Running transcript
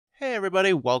Hey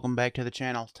everybody, welcome back to the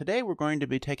channel. Today we're going to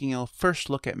be taking a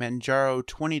first look at Manjaro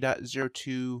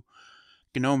 20.02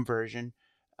 Gnome version.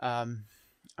 I'm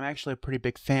actually a pretty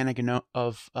big fan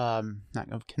of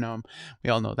not of Gnome. We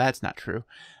all know that's not true.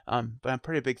 But I'm a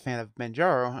pretty big fan of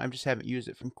Manjaro. I just haven't used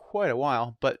it for quite a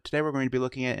while. But today we're going to be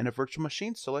looking at it in a virtual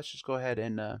machine. So let's just go ahead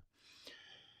and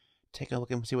take a look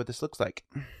and see what this looks like.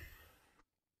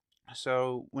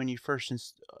 So when you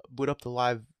first boot up the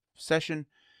live session,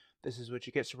 this is what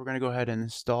you get. So we're going to go ahead and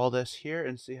install this here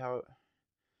and see how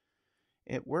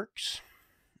it works.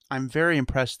 I'm very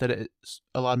impressed that it's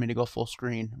allowed me to go full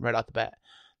screen right out the bat.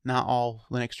 Not all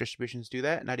Linux distributions do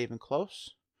that, not even close.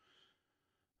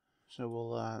 So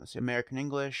we'll let's see, American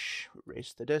English,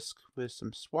 erase the disk with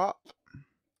some swap.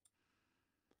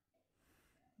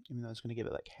 Even though it's going to give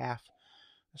it like half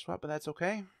the swap, but that's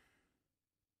okay.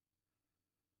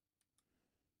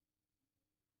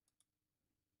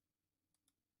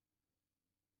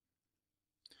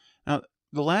 Now,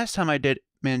 the last time I did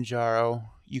Manjaro,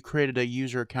 you created a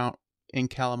user account in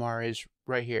Calamares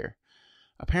right here.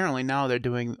 Apparently now they're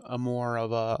doing a more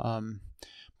of a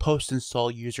post-install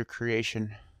user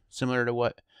creation, similar to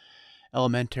what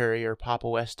Elementary or Pop!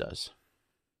 OS does.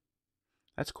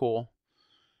 That's cool.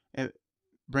 It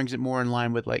brings it more in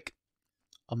line with like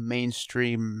a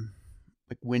mainstream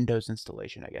like Windows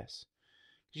installation, I guess.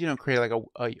 Because you don't create like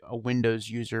a Windows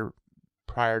user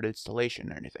prior to installation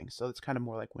or anything. So it's kind of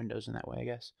more like Windows in that way, I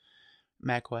guess.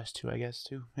 Mac OS too, I guess,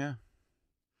 too. Yeah.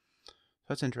 So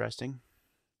that's interesting.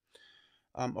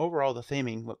 Overall, the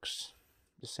theming looks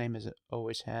the same as it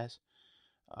always has.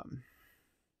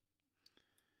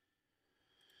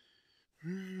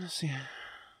 Let's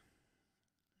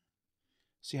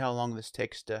see how long this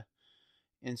takes to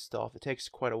install. If it takes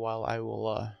quite a while, I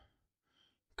will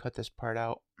cut this part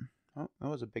out. Oh, that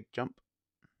was a big jump.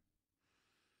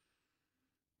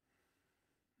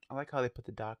 I like how they put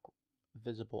the dock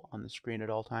visible on the screen at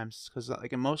all times, because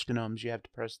like in most Gnomes, you have to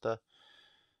press the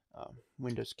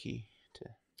Windows key to,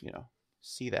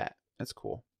 see that. That's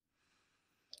cool.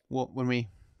 Well, when we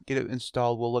get it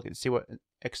installed, we'll look and see what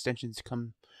extensions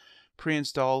come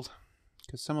pre-installed,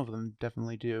 because some of them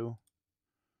definitely do.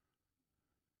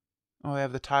 Oh, I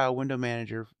have the Tile Window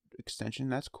Manager extension.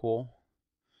 That's cool.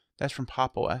 That's from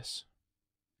Pop! OS.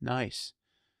 Nice.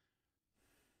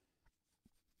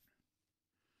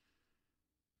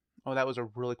 Oh, that was a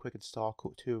really quick install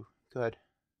too. Good.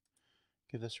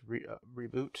 Give this a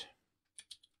reboot.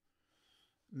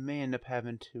 May end up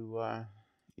having to,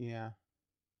 yeah.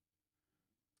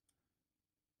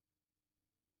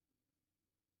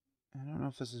 I don't know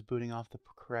if this is booting off the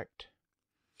correct.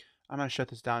 I'm going to shut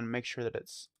this down and make sure that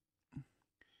it's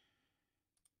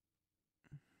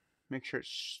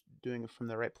doing it from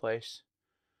the right place.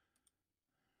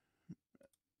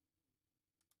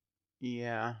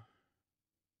 Yeah.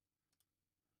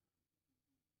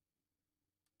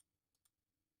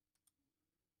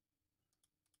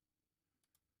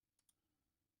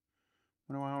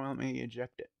 Wonder why it won't let me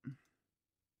eject it.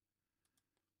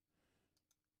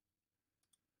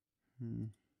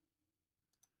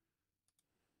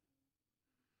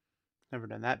 Never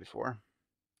done that before.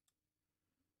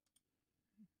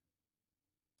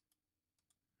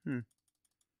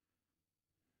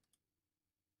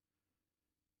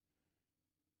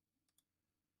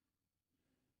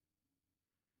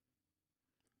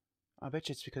 I bet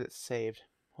you it's because it's saved.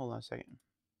 Hold on a second.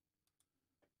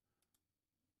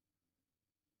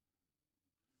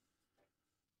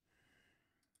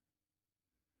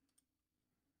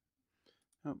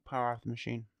 Oh, power off the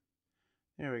machine.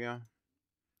 There we go.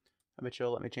 I bet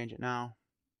you'll let me change it now.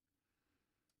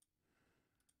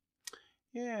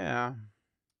 Yeah.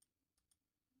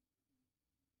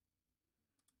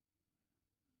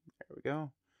 There we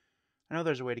go. I know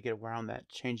there's a way to get around that,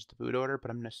 change the boot order, but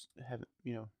I'm just haven't,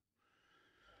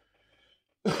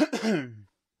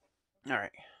 All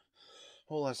right.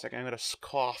 Hold on a second. I'm gonna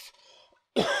cough.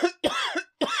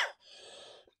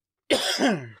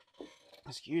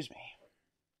 Excuse me.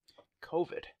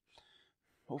 COVID.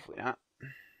 Hopefully not.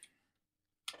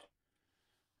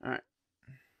 All right.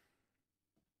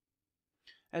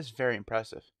 That's very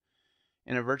impressive.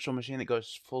 In a virtual machine that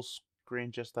goes full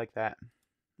screen just like that.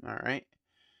 All right.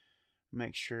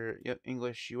 Make sure, yep,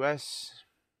 English US.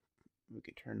 We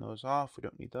can turn those off. We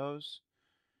don't need those.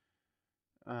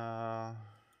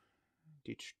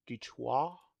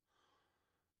 Detroit.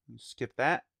 Skip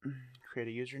that. Create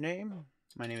a username.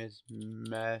 My name is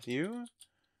Matthew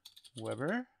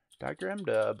Weber. Dr.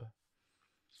 MDub.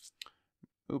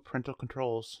 Ooh, parental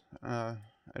controls. I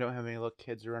don't have any little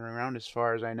kids running around as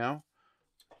far as I know.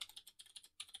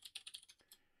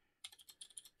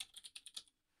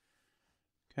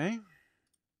 Okay.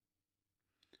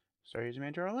 Start using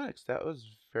Manjaro Linux. That was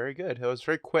very good. That was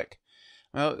very quick.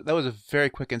 Well, that was a very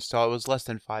quick install. It was less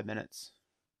than 5 minutes.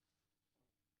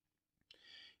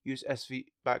 Use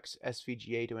Box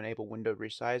SVGA to enable window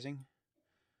resizing.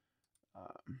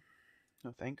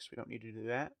 No thanks. We don't need to do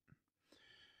that.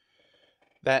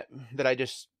 That I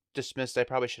just dismissed. I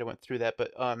probably should have went through that,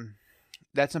 but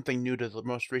that's something new to the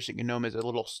most recent GNOME is a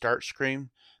little start screen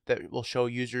that will show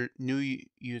new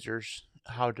users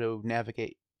how to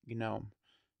navigate GNOME,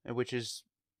 which is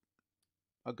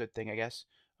a good thing, I guess.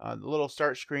 The little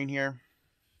start screen here.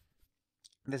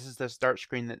 This is the start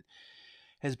screen that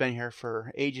has been here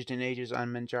for ages and ages on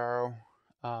Manjaro.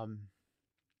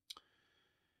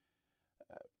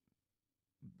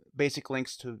 Basic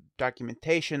links to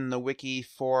documentation, the wiki,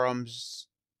 forums,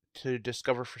 to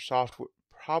discover for software.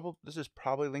 This is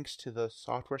probably links to the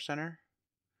software center.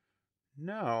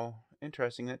 No,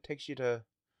 interesting. That takes you to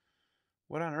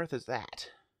what on earth is that?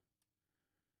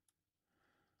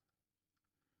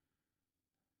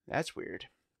 That's weird.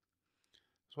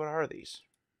 So what are these?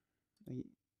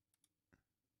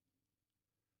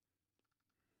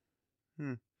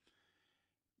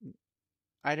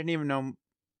 I didn't even know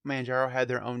Manjaro had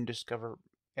their own Discover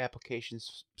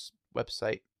applications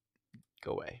website.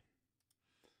 Go away.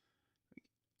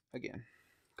 Again,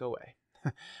 go away.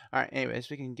 Alright, anyways,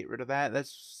 we can get rid of that.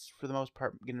 That's, for the most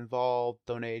part, get involved.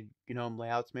 Donate GNOME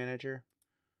Layouts Manager.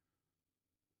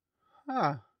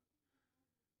 Huh.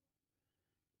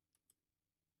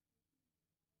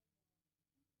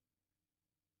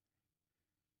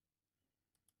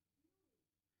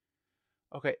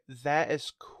 Okay, that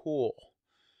is cool.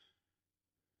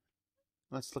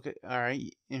 Let's look at,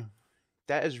 alright.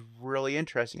 That is really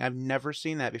interesting. I've never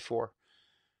seen that before.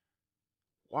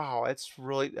 Wow, that's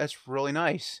really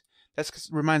nice. That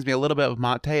reminds me a little bit of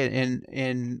Mate.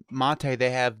 In Mate,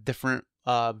 they have different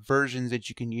versions that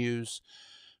you can use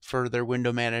for their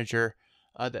window manager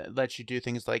that lets you do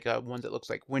things like one that looks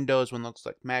like Windows, one looks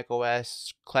like Mac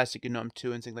OS, Classic GNOME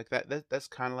 2, and things like that. That's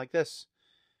kind of like this.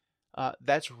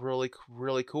 That's really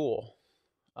cool.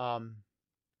 And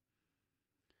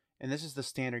this is the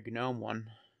standard GNOME one.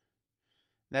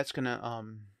 That's gonna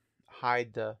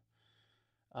hide the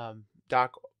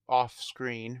dock off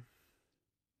screen.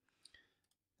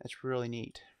 That's really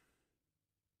neat.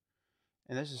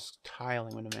 And this is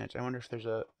tiling window manager. I wonder if there's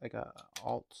a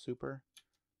alt super.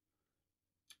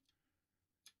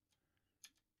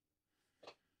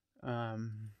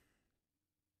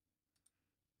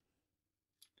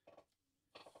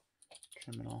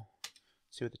 Terminal.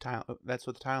 See what the tile. Oh, that's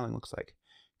what the tiling looks like.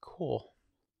 Cool.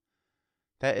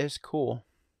 That is cool.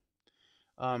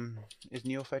 Is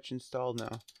NeoFetch installed? No.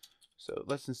 So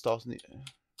let's install some.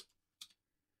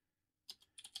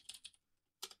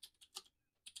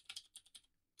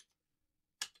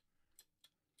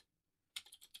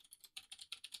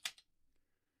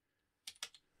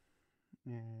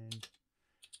 And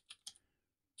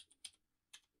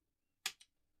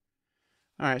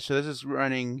alright, so this is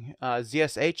running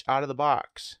ZSH out of the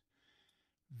box.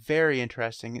 Very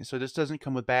interesting. So this doesn't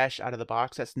come with Bash out of the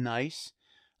box. That's nice.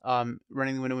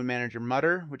 Running the Window Manager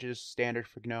Mutter, which is standard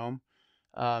for GNOME.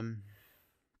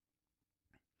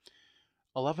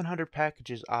 1,100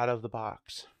 packages out of the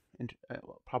box. And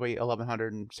probably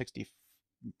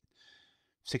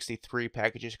 1,163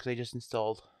 packages because I just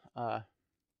installed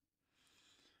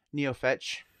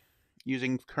NeoFetch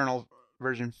using kernel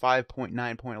version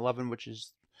 5.9.11, which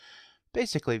is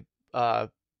basically the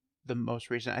most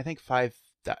recent. I think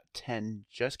 5.10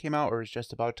 just came out or is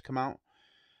just about to come out.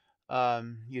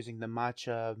 Using the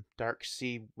Matcha Dark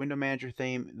Sea window manager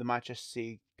theme, the Matcha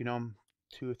Sea GNOME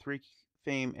 2.3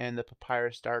 theme, and the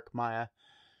Papyrus Dark Maya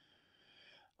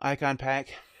icon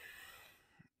pack.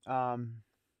 And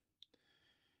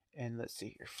let's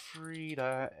see here,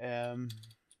 Frida.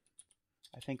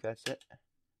 I think that's it.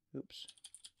 Oops.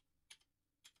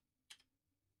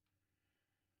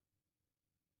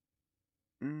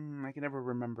 I can never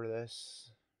remember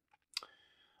this.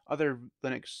 Other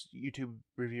Linux YouTube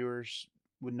reviewers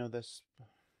would know this.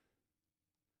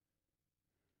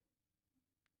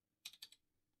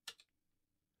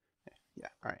 Yeah,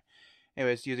 alright.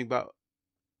 Anyways, using about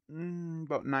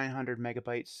 900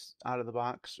 megabytes out of the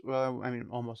box. Well, I mean,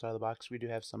 almost out of the box. We do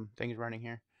have some things running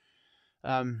here.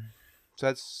 So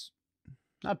that's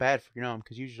not bad for GNOME,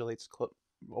 because usually it's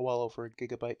well over a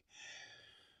gigabyte.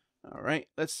 Alright,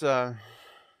 let's...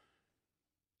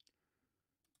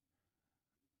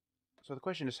 So the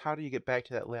question is, how do you get back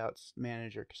to that layouts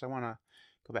manager? Because I want to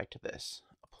go back to this.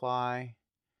 Apply.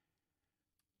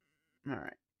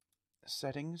 Alright.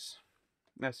 Settings.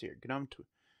 That's here. GNOME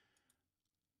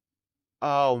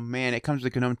Oh man, it comes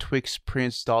with GNOME Tweaks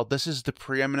pre-installed. This is the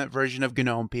preeminent version of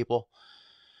GNOME, people.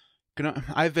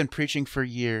 I've been preaching for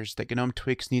years that GNOME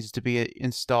Tweaks needs to be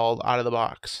installed out of the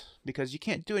box because you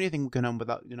can't do anything with GNOME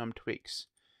without GNOME Tweaks.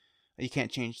 You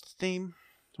can't change the theme.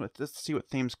 Let's see what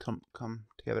themes come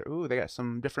together. Ooh, they got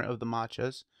some different of the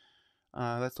matchas.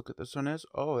 Let's look at this one is.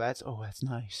 Oh, that's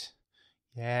nice.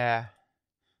 Yeah,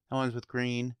 that one's with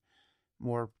green.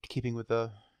 More keeping with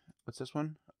the, what's this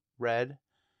one? Red.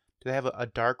 Do they have a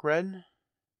dark red?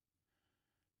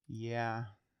 Yeah,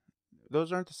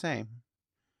 those aren't the same.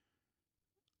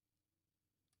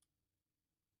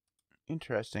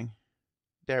 Interesting.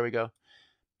 There we go.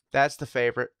 That's the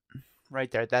favorite right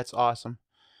there. That's awesome.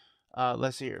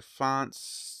 Let's see here.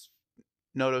 Fonts,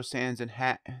 Noto Sans, and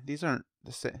Hat. These aren't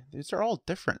the same. These are all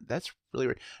different. That's really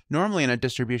weird. Normally in a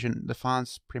distribution, the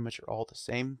fonts pretty much are all the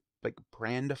same, like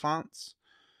brand of fonts,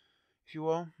 if you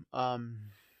will.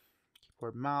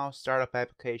 Keyboard, mouse, startup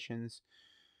applications.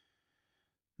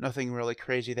 Nothing really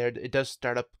crazy there. It does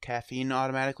start up caffeine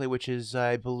automatically, which is,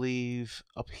 I believe,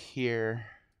 up here.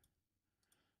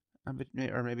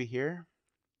 Or maybe here.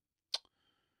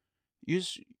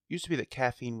 Used to be that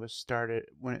caffeine was started,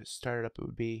 when it started up it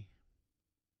would be,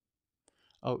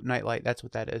 oh, nightlight, that's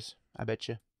what that is, I bet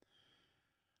you.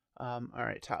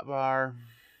 Alright, top bar.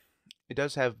 It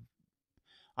does have,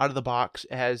 out of the box,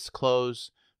 it has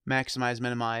close, maximize,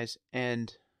 minimize,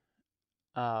 and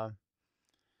maximize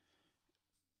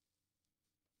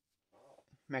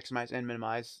and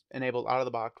minimize enabled out of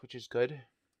the box, which is good.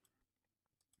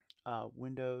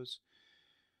 Windows.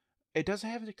 It doesn't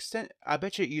have an extent. I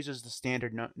bet you it uses the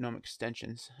standard GNOME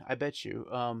extensions. I bet you.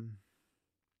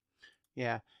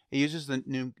 Yeah, it uses the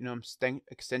new GNOME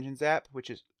extensions app, which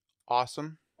is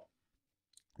awesome.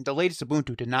 The latest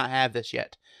Ubuntu did not have this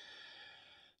yet,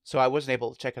 so I wasn't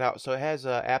able to check it out. So it has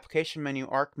a application menu,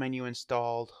 arc menu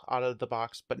installed out of the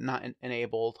box, but not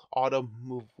enabled. Auto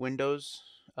move windows.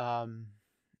 I'm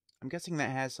guessing that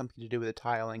has something to do with the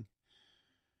tiling.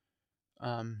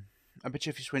 I bet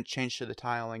you if you change to the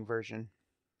tiling version,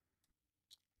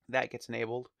 that gets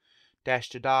enabled. Dash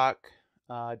to dock,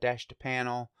 dash to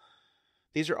panel.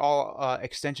 These are all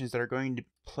extensions that are going to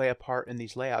play a part in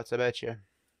these layouts, I bet you.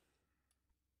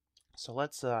 So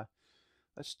let's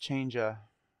change to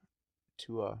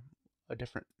a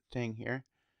different thing here,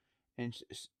 and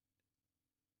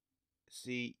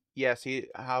see. Yeah, see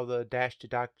how the dash to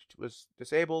dock was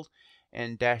disabled,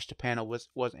 and dash to panel was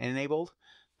enabled.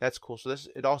 That's cool. So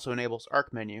it also enables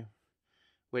arc menu,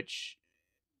 which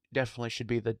definitely should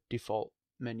be the default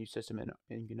menu system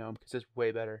in GNOME because it's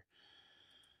way better.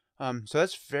 So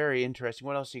that's very interesting.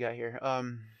 What else you got here?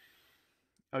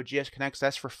 Oh, GS Connects.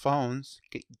 That's for phones.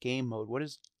 Game mode. What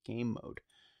is game mode?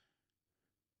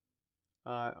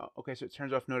 Okay, so it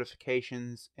turns off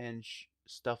notifications and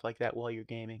stuff like that while you're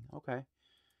gaming. Okay,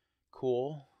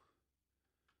 cool.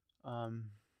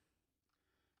 I'm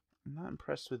not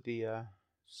impressed with the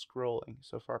scrolling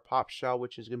so far. Pop shell,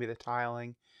 which is gonna be the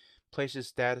tiling. Places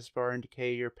status bar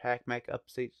indicator, pack Mac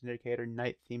updates indicator,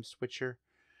 night theme switcher.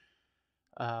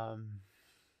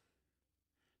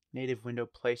 Native window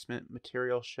placement,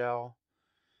 material shell.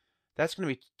 That's going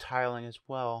to be tiling as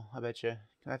well, I bet you.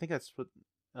 I think that's what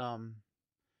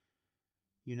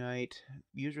Unite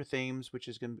user themes, which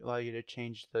is going to allow you to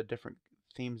change the different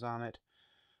themes on it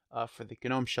for the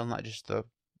GNOME shell, not just the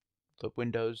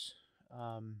Windows.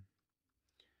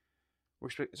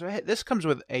 So this comes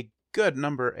with a good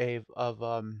number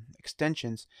of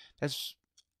extensions.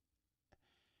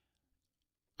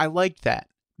 I like that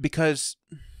because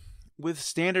with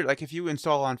standard, like if you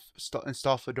install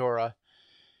Fedora,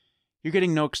 you're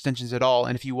getting no extensions at all.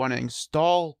 And if you want to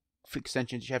install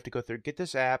extensions, you have to go through, get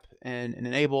this app and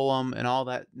enable them and all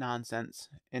that nonsense.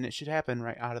 And it should happen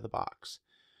right out of the box.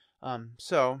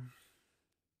 So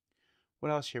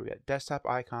what else here? We got desktop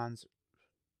icons.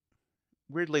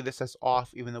 Weirdly, this says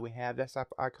off, even though we have desktop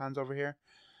icons over here.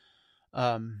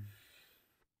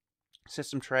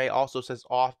 System tray also says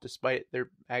off, despite there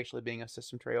actually being a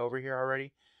system tray over here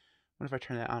already. What if I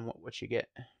turn that on? What you get?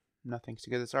 Nothing,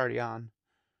 because it's already on.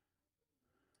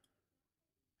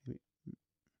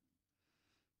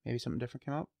 Maybe something different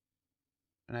came up,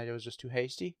 and I was just too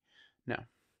hasty. No.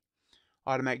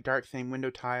 Automatic dark theme,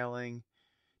 window tiling,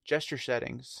 gesture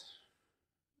settings.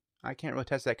 I can't really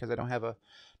test that because I don't have a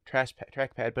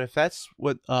trackpad. But if that's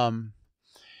what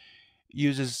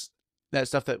uses that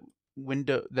stuff that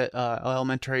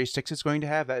Elementary 6 is going to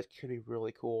have, that could be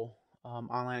really cool.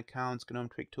 Online accounts, GNOME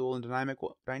Tweak Tool, and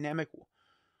dynamic.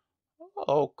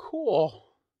 Oh, cool.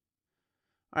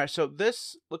 All right, so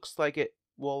this looks like it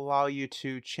will allow you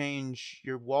to change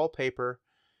your wallpaper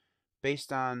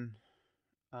based on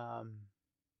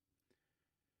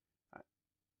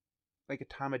like a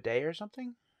time of day or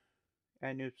something.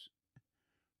 Add new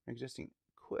existing.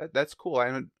 Cool. That's cool.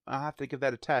 I'll have to give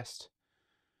that a test.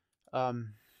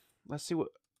 Um, let's see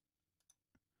what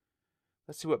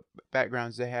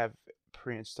backgrounds they have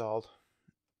pre-installed.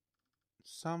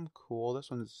 Some cool. This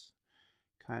one's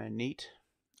kind of neat.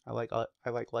 I like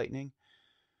lightning.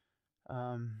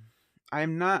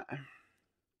 I'm not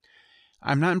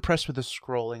impressed with the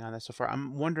scrolling on this so far.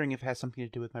 I'm wondering if it has something to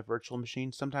do with my virtual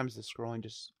machine. Sometimes the scrolling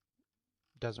just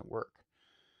doesn't work.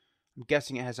 I'm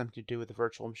guessing it has something to do with the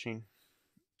virtual machine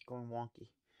going wonky.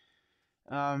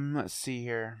 Let's see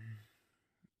here.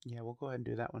 Yeah, we'll go ahead and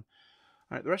do that one.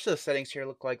 All right, the rest of the settings here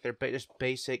look like they're just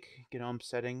basic GNOME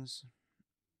settings.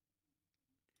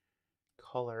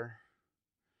 Color.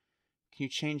 Can you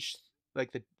change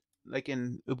like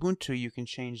in Ubuntu? You can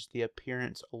change the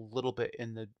appearance a little bit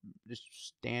in the just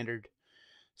standard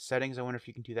settings. I wonder if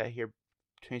you can do that here.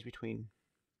 Change between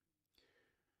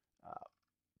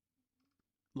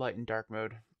light and dark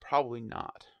mode. Probably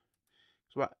not.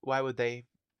 So why would they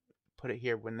put it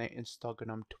here when they install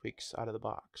GNOME tweaks out of the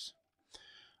box?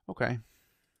 Okay.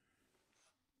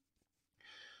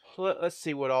 So let's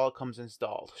see what all comes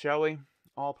installed, shall we?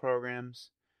 All programs.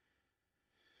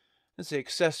 Let's see,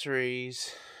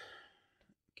 accessories,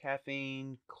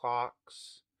 caffeine,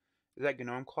 clocks. Is that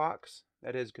GNOME clocks?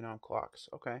 That is GNOME clocks.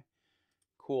 Okay.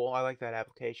 Cool. I like that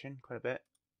application quite a bit.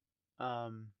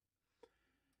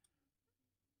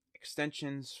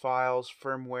 Extensions, files,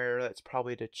 firmware. That's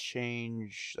probably to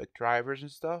change like drivers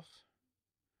and stuff.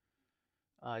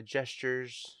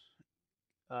 Gestures.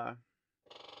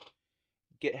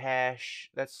 Git hash.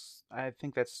 I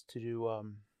think that's to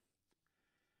do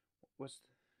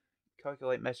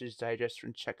calculate message digest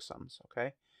and checksums.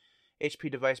 Okay. HP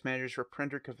device managers for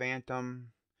printer, Cavantum,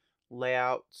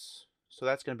 layouts. So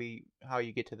that's going to be how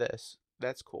you get to this.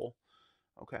 That's cool.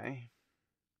 Okay.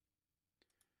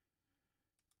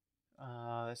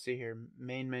 Let's see here.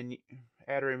 Main menu.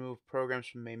 Add or remove programs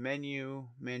from main menu.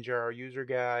 Manjaro user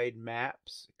guide.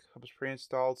 Maps. It comes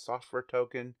pre-installed. Software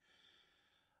token.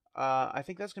 I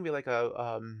think that's gonna be like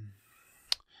a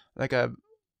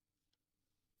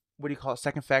what do you call it?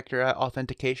 Second factor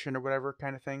authentication or whatever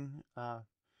kind of thing.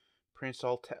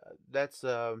 Pre-installed. That's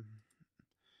I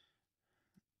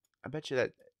bet you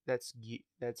that's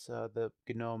the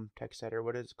GNOME text editor.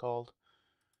 What is it called?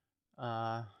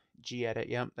 Gedit.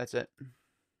 Yep, that's it.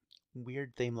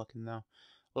 Weird theme looking though.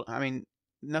 Well, I mean,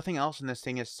 nothing else in this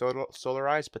thing is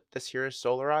solarized, but this here is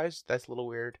solarized. That's a little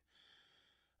weird.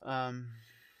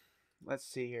 Let's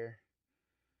see here.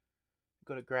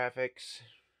 Go to graphics.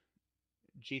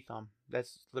 GThumb.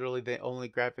 That's literally the only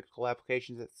graphical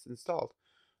application that's installed.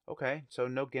 Okay, so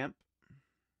no GIMP.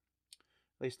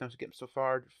 At least no GIMP so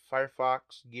far.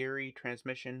 Firefox, Geary,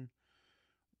 Transmission,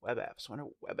 Web Apps. I wonder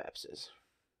what Web Apps is.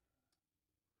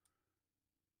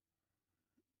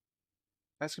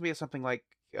 That's gonna be something like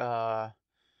what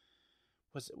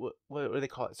do they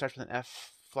call it? It starts with an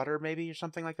F, Flutter maybe or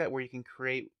something like that, where you can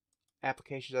create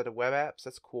applications out of web apps.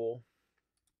 That's cool.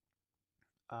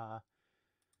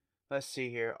 Let's see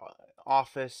here.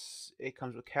 Office. It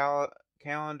comes with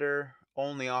calendar,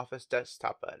 only Office,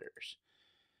 desktop editors.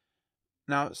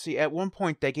 Now, see, at one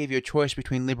point they gave you a choice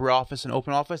between LibreOffice and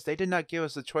OpenOffice. They did not give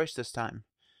us the choice this time.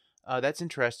 That's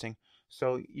interesting.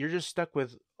 So you're just stuck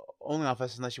with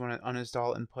OnlyOffice unless you want to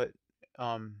uninstall and put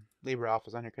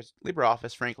LibreOffice on here, because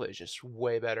LibreOffice, frankly, is just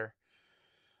way better.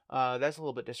 That's a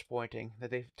little bit disappointing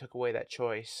that they took away that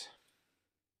choice.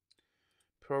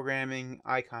 Programming,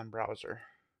 icon browser.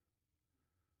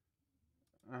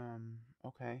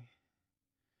 Okay.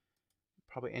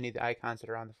 Probably any of the icons that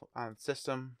are on the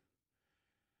system.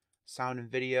 Sound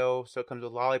and video. So it comes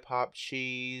with Lollipop,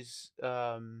 Cheese,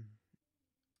 videos.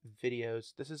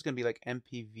 This is gonna be like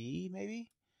MPV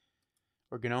maybe,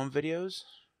 or GNOME videos.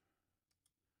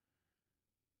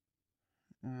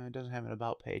 It doesn't have an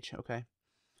about page. Okay,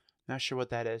 not sure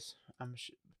what that is. I'm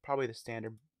probably the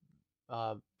standard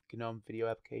GNOME video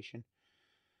application,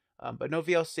 but no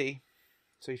VLC.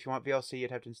 So if you want VLC,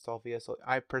 you'd have to install VLC.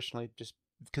 I personally just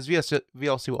because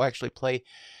VLC will actually play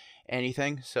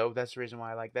anything, so that's the reason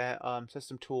why I like that.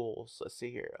 System tools. Let's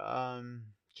see here.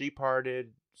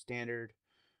 Gparted standard.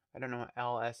 I don't know what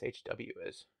LSHW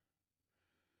is.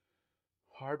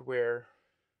 Hardware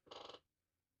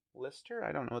lister.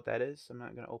 I don't know what that is. I'm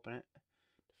not gonna open it to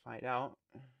find out.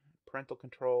 Parental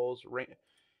controls.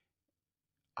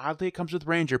 Oddly, it comes with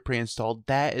Ranger pre-installed.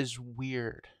 That is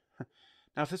weird.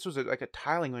 Now, if this was like a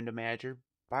tiling window manager,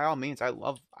 by all means, I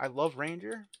love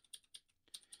Ranger.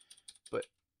 But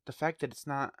the fact that it's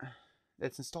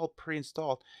installed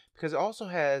pre-installed, because it also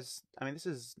has, I mean, this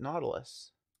is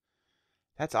Nautilus.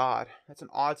 That's odd. That's an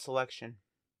odd selection.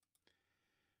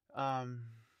 Fonts,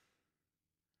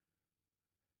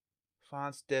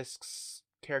 disks,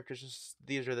 characters.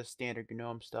 These are the standard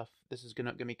GNOME stuff. This is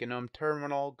gonna be GNOME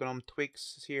Terminal, GNOME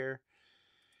Tweaks is here,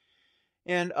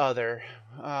 and other.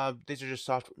 These are just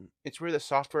software. It's weird the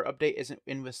software update isn't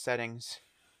in with settings.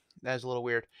 That is a little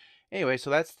weird. Anyway,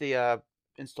 so that's the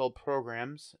installed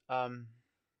programs. Now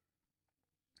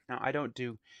I don't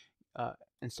do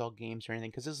install games or anything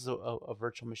because this is a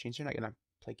virtual machine, so you're not gonna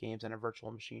play games on a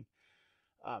virtual machine.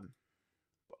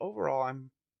 Overall, I'm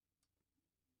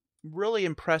really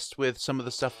impressed with some of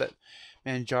the stuff that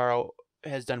Manjaro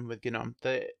has done with GNOME.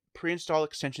 The pre-install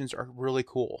extensions are really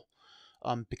cool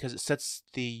because it sets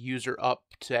the user up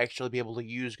to actually be able to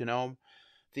use GNOME.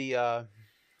 The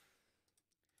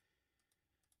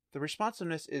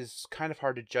responsiveness is kind of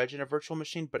hard to judge in a virtual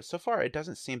machine, but so far it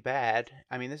doesn't seem bad.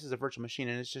 I mean, this is a virtual machine,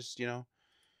 and it's just,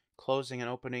 closing and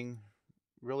opening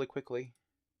really quickly.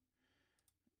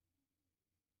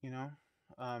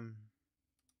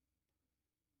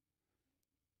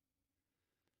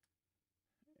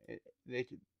 They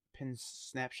pin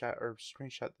snapshot or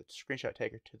screenshot the screenshot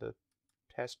taker to the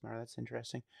taskbar. That's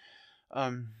interesting.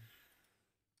 Yeah,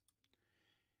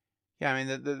 I mean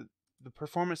the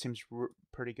performance seems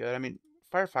pretty good. I mean,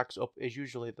 Firefox is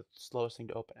usually the slowest thing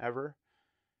to open ever,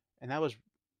 and that was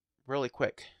really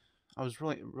quick. I was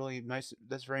really nice.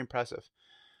 That's very impressive.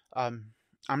 I'm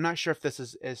not sure if this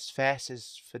is as fast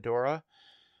as Fedora,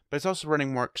 but it's also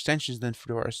running more extensions than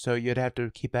Fedora, so you'd have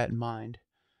to keep that in mind.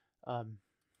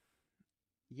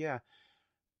 Yeah.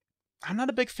 I'm not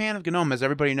a big fan of GNOME, as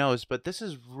everybody knows, but this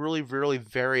is really, really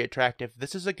very attractive.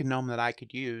 This is a GNOME that I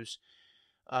could use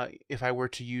if I were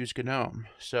to use GNOME.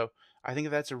 So I think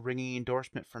that's a ringing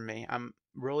endorsement from me. I'm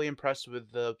really impressed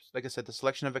with like I said, the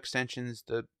selection of extensions,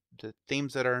 the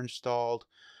themes that are installed,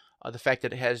 the fact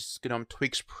that it has GNOME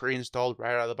Tweaks pre-installed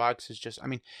right out of the box is just, I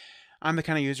mean, I'm the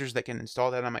kind of users that can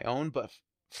install that on my own, but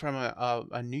from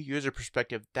a new user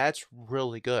perspective, that's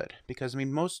really good because, I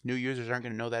mean, most new users aren't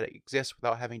going to know that it exists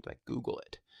without having to like Google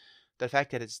it. The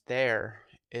fact that it's there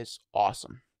is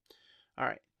awesome. All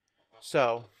right,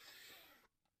 so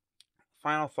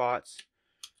final thoughts.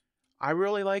 I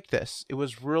really like this. It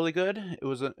was really good. It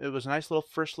was a nice little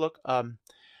first look.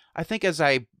 I think as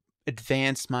I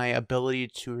advance my ability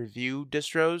to review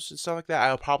distros and stuff like that,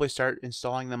 I'll probably start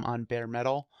installing them on bare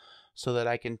metal so that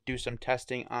I can do some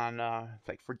testing on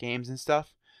like for games and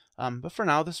stuff. But for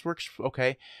now, this works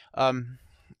okay.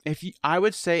 I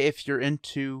would say if you're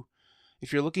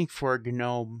looking for a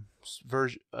GNOME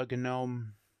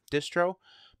distro,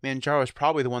 Manjaro is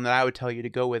probably the one that I would tell you to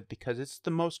go with because it's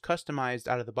the most customized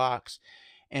out of the box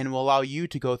and will allow you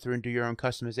to go through and do your own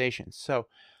customizations. So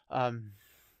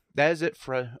that is it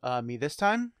for me this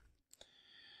time.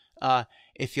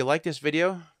 If you like this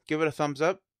video, give it a thumbs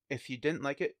up. If you didn't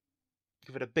like it,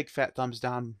 give it a big fat thumbs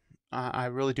down. I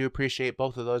really do appreciate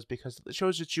both of those because it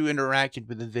shows that you interacted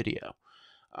with the video.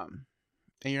 And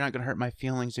you're not going to hurt my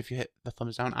feelings if you hit the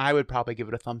thumbs down. I would probably give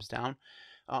it a thumbs down.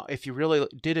 If you really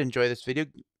did enjoy this video,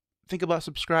 think about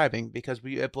subscribing because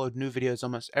we upload new videos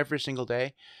almost every single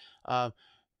day.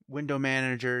 Window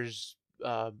managers,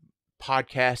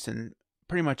 podcasts, and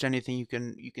pretty much anything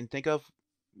you can think of.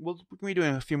 We're going to be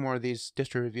doing a few more of these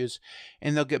distro reviews,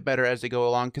 and they'll get better as they go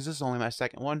along because this is only my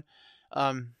second one.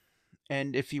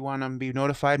 And if you want to be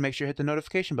notified, make sure you hit the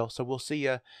notification bell. So we'll see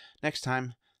you next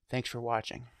time. Thanks for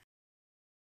watching.